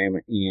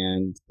time.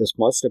 And this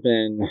must have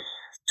been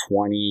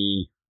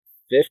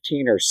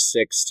 2015 or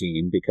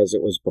 16, because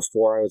it was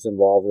before I was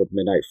involved with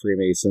Midnight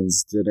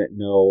Freemasons. Didn't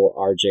know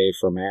RJ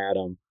from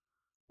Adam,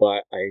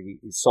 but I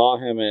saw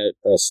him at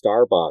a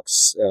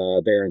Starbucks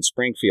there in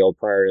Springfield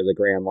prior to the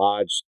Grand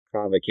Lodge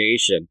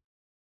convocation.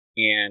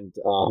 And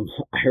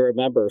I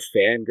remember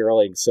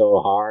fangirling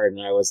so hard,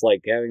 and I was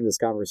like having this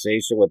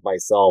conversation with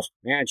myself.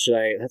 Man,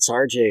 that's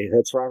RJ,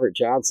 that's Robert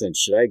Johnson.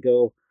 Should I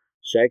go,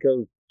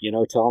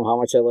 tell him how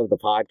much I love the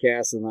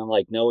podcast? And I'm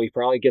like, no, he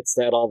probably gets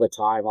that all the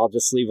time. I'll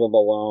just leave him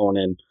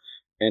alone.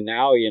 And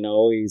now,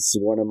 he's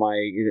one of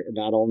my,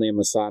 not only a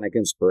Masonic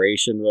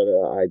inspiration, but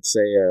I'd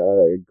say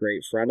a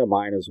great friend of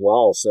mine as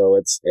well. So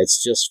it's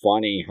just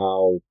funny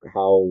how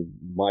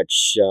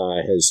much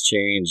has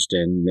changed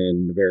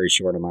in a very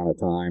short amount of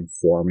time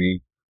for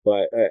me.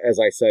 But as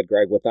I said,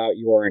 Greg, without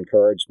your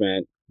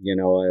encouragement,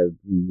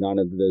 none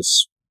of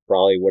this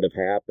probably would have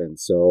happened.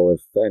 So if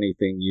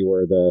anything, you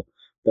were the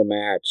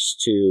match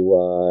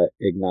to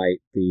ignite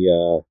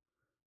the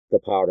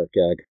powder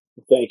keg.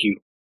 Thank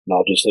you. And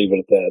I'll just leave it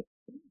at that.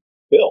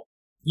 Bill.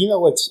 You know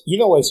what's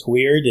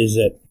weird is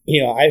that,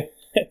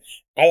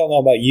 I don't know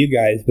about you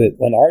guys, but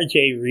when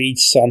RJ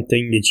reads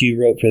something that you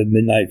wrote for the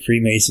Midnight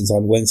Freemasons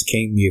on Whence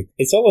Came You,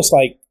 it's almost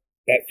like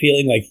that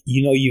feeling like,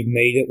 you've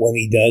made it when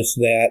he does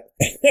that.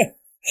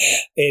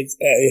 It's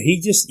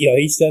he just,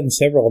 he's done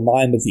several of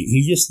mine, but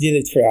he just did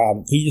it for,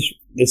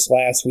 this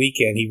last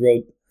weekend, he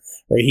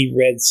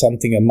read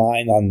something of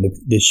mine on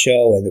the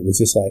show, and it was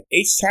just like,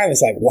 each time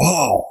it's like,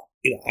 wow.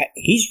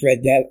 He's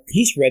read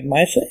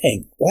my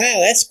thing.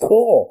 Wow, that's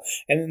cool.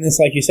 And then it's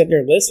like you sit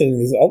there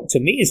listening. To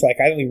me, it's like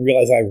I don't even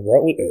realize I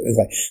wrote it. It's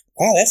like,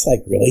 wow, that's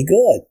like really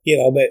good.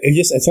 But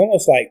it's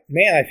almost like,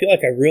 man, I feel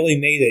like I really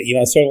made it.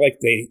 Sort of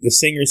like the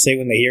singers say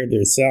when they hear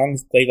their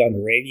songs played on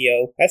the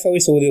radio. That's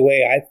always the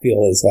way I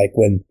feel is like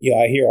when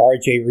I hear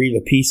RJ read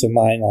a piece of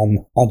mine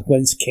on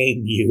Whence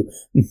Came You.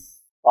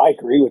 I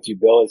agree with you,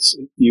 Bill. It's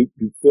you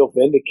feel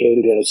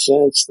vindicated in a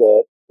sense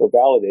that, or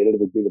validated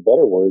would be the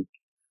better word.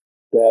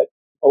 That,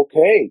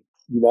 okay,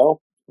 at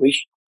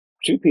least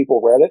two people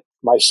read it,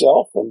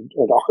 myself and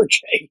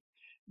RJ.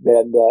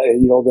 And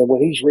then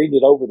when he's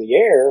reading it over the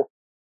air,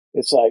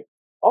 it's like,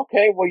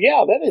 okay, well,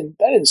 yeah, that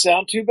didn't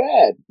sound too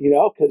bad,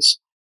 because.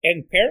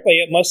 And apparently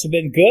it must have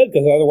been good,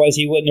 because otherwise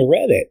he wouldn't have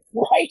read it.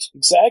 Right,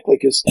 exactly.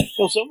 Because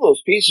some of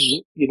those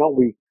pieces,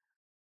 Darren's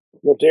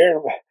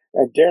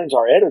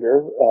our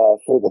editor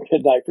for the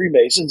Midnight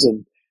Freemasons,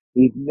 and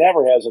he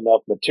never has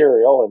enough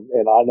material.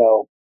 And I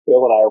know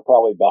Bill and I are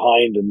probably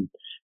behind and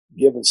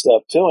giving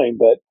stuff to him,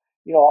 but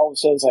all of a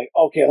sudden it's like,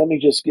 okay, let me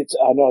just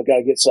I know I got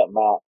to get something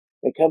out.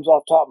 It comes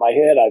off the top of my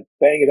head. I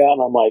bang it out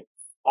and I'm like,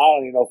 I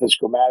don't even know if it's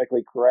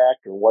grammatically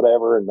correct or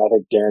whatever. And I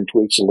think Darren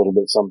tweaks a little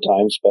bit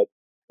sometimes, but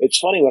it's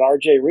funny when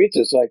RJ reads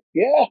it, it's like,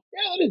 yeah,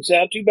 that didn't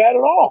sound too bad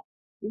at all.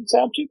 Didn't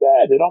sound too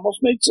bad. It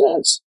almost made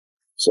sense.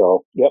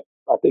 So, yep,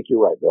 I think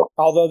you're right, Bill.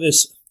 Although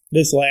this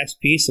last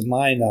piece of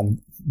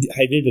mine,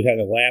 I did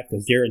kind of laugh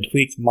because Darren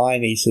tweaked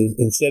mine. He says,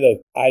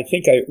 I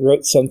think I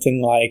wrote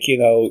something like, you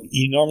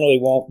normally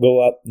won't go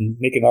up and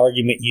make an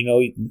argument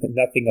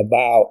nothing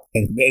about.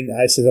 And then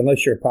I said,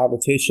 unless you're a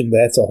politician, but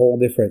that's a whole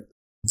different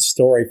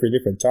story for a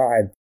different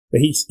time.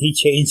 But he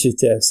changed it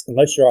to,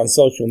 unless you're on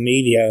social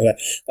media. Well,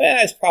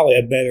 that's probably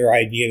a better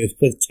idea to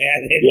put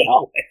that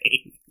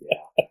anyway. Yeah.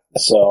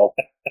 So.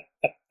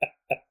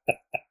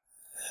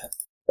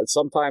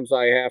 Sometimes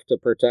I have to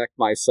protect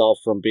myself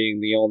from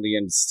being the only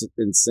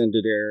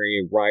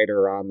incendiary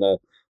writer on the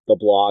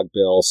blog,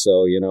 Bill.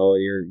 So,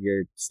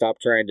 you're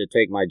stop trying to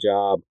take my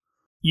job.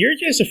 You're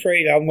just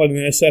afraid I'm going to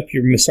mess up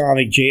your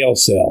Masonic jail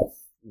cell.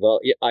 Well,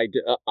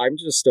 I'm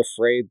just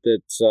afraid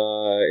that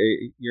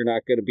you're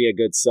not going to be a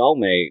good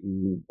cellmate,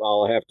 and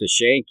I'll have to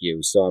shank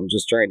you. So I'm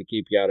just trying to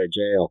keep you out of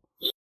jail.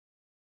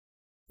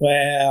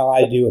 Well,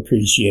 I do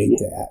appreciate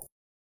that.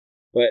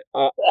 But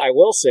I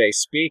will say,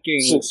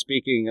 speaking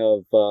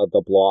of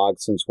the blog,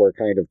 since we're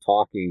kind of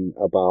talking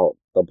about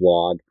the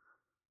blog,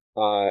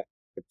 to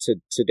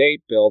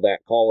date, Bill,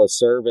 that call of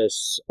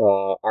service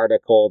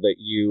article that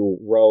you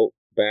wrote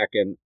back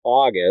in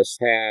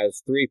August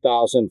has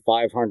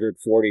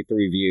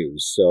 3,543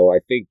 views. So I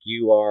think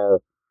you are,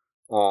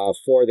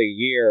 for the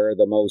year,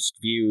 the most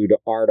viewed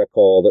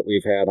article that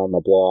we've had on the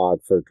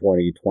blog for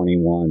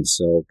 2021.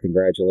 So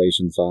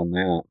congratulations on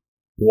that.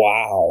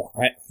 Wow,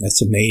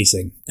 that's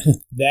amazing.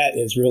 That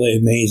is really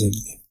amazing.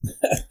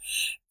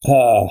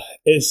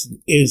 Is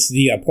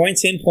the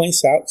Points In,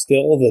 Points Out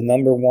still the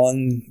number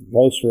one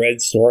most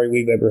read story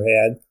we've ever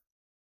had?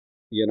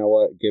 You know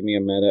what? Give me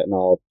a minute and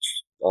I'll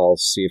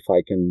see if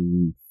I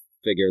can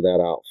figure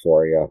that out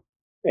for you.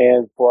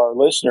 And for our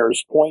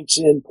listeners, Points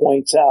In,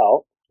 Points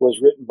Out was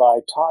written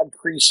by Todd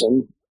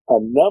Creason a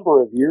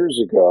number of years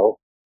ago,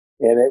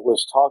 and it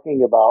was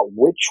talking about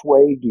which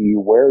way do you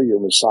wear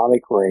your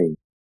Masonic ring.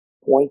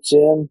 Points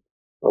in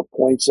or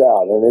points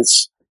out. And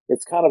it's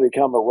kind of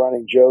become a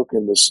running joke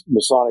in the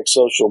Masonic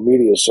social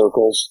media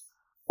circles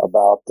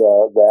about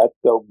that.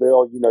 Though,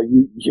 Bill,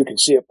 you can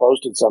see it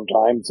posted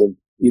sometimes, and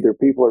either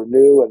people are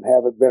new and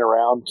haven't been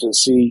around to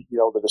see,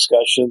 the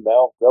discussion.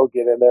 They'll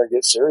get in there and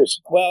get serious.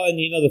 Well, and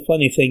the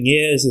funny thing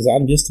is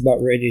I'm just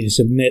about ready to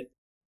submit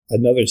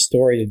another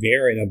story to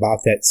Darren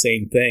about that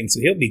same thing, so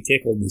he'll be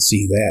tickled to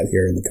see that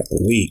here in a couple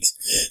of weeks.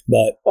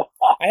 But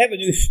I have a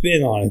new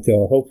spin on it,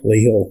 though. Hopefully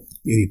he'll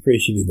be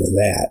appreciative of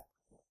that.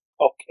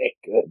 Okay,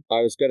 good.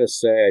 I was going to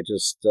say, I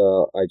just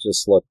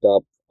looked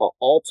up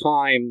all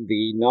time,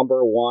 the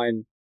number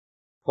one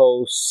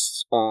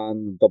post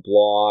on the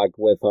blog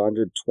with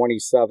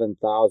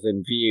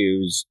 127,000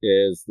 views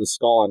is the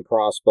Skull and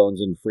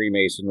Crossbones and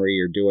Freemasonry.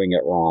 You're doing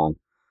it wrong.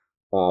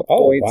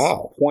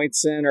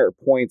 Points in or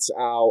points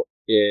out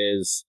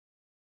is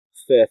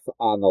 5th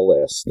on the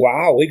list.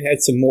 Wow, we've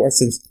had some more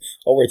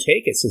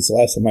overtake it since the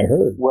last time I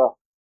heard. Well,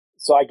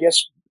 so I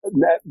guess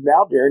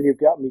now, Darren, you've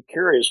got me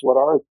curious.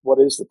 What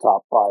is the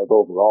top 5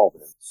 overall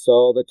then?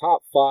 So the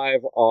top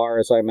 5 are,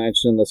 as I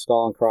mentioned, the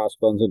Skull and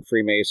Crossbones and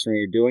Freemasonry.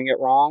 You're doing it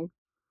wrong.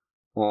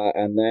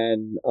 And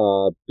then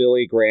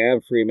Billy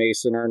Graham,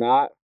 Freemason or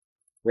Not.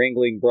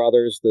 Ringling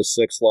Brothers, The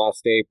 6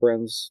 Lost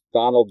Aprons.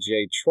 Donald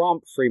J.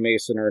 Trump,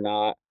 Freemason or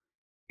Not.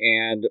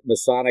 And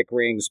Masonic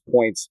Rings,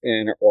 Points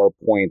In or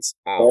Points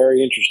Out.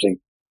 Very interesting.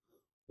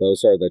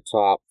 Those are the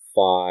top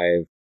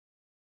 5.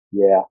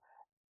 Yeah.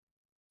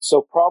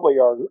 So probably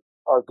our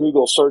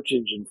Google search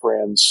engine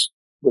friends,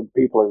 when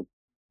people are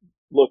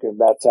looking,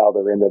 that's how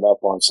they're ending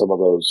up on some of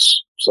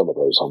those,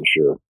 I'm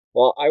sure.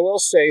 Well, I will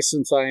say,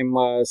 since I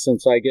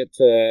get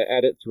to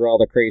edit through all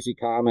the crazy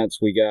comments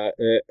we got,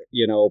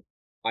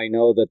 I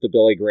know that the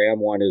Billy Graham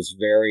one is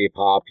very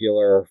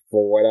popular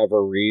for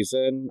whatever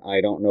reason.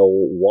 I don't know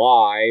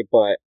why,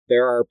 but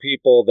there are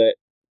people that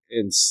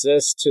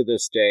insist to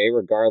this day,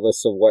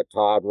 regardless of what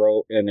Todd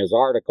wrote in his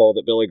article,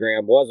 that Billy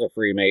Graham was a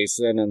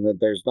Freemason, and that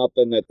there's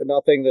nothing that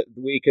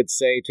we could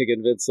say to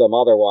convince them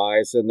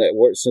otherwise, and that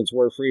since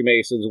we're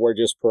Freemasons, we're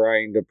just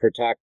trying to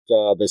protect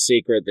the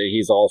secret that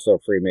he's also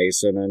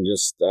Freemason. And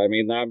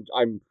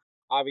I'm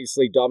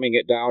obviously dumbing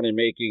it down and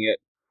making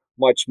it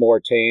much more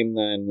tame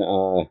than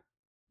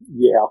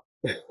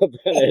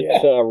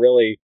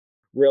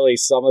really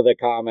some of the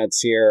comments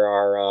here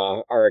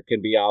are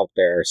can be out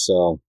there.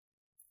 So.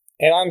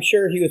 And I'm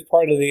sure he was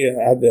part of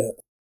the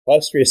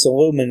illustrious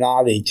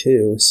Illuminati,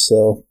 too,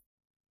 so...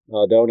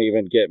 Oh, don't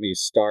even get me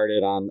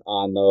started on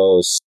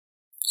those.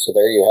 So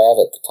there you have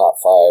it, the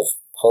top 5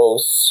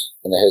 posts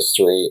in the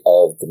history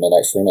of the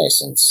Midnight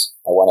Freemasons.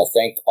 I want to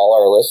thank all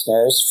our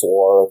listeners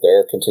for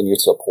their continued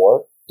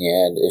support,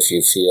 and if you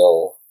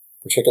feel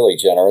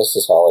particularly generous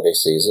this holiday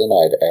season,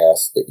 I'd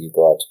ask that you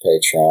go out to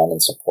Patreon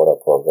and support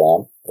our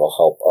program. It'll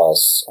help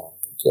us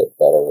get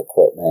better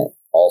equipment,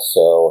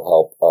 also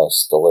help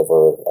us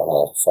deliver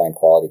a fine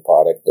quality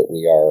product that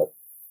we are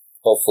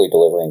hopefully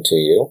delivering to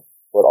you.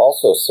 Would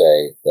also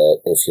say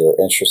that if you're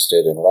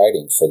interested in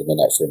writing for the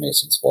Midnight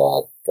Freemasons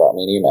blog, drop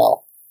me an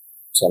email,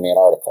 send me an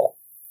article,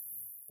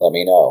 let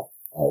me know.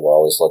 We're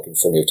always looking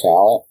for new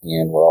talent,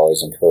 and we're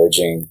always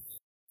encouraging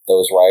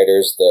those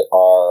writers that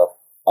are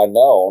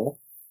unknown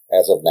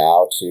as of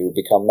now to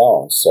become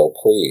known. So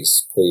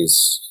please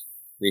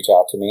reach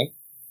out to me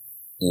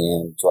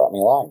and drop me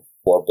a line.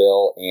 For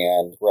Bill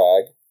and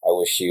Greg, I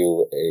wish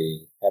you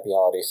a happy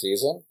holiday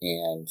season,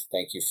 and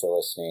thank you for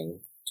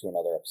listening to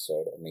another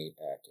episode of Meet,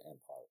 Act, and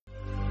Part.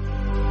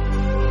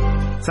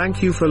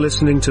 Thank you for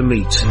listening to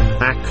Meet,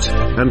 Act,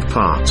 and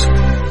Part.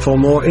 For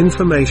more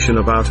information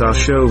about our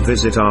show,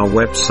 visit our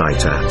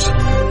website at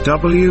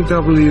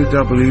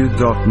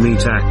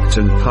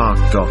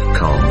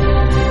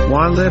www.meetactandpart.com.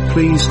 While there,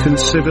 please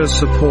consider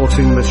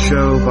supporting the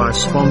show by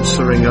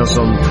sponsoring us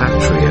on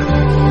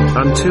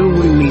Patreon. Until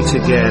we meet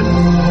again,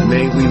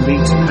 may we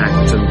meet,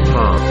 act, and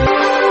part.